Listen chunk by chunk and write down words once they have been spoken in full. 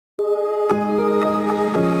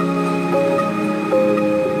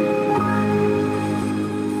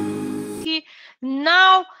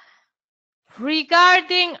Now,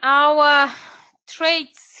 regarding our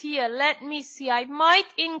trades here, let me see. I might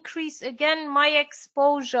increase again my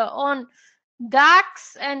exposure on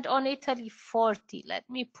DAX and on Italy 40. Let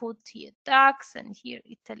me put here DAX and here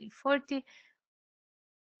Italy 40.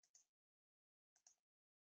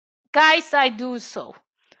 Guys, I do so.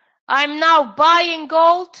 I'm now buying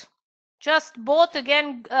gold. Just bought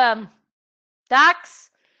again DAX.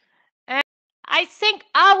 And I think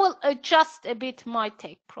I will adjust a bit my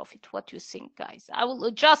take profit. What do you think, guys? I will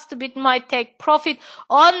adjust a bit my take profit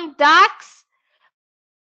on DAX.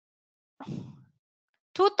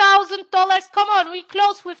 $2,000. Come on, we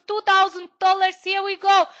closed with $2,000. Here we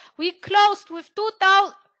go. We closed with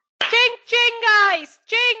 2,000. Ching, ching, guys.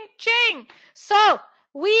 Ching, ching. So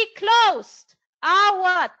we closed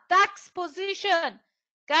our DAX position.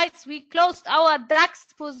 Guys, we closed our DAX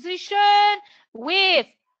position with,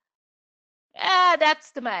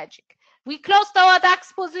 that's the magic. We closed our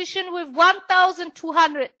DAX position with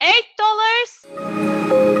 $1,208.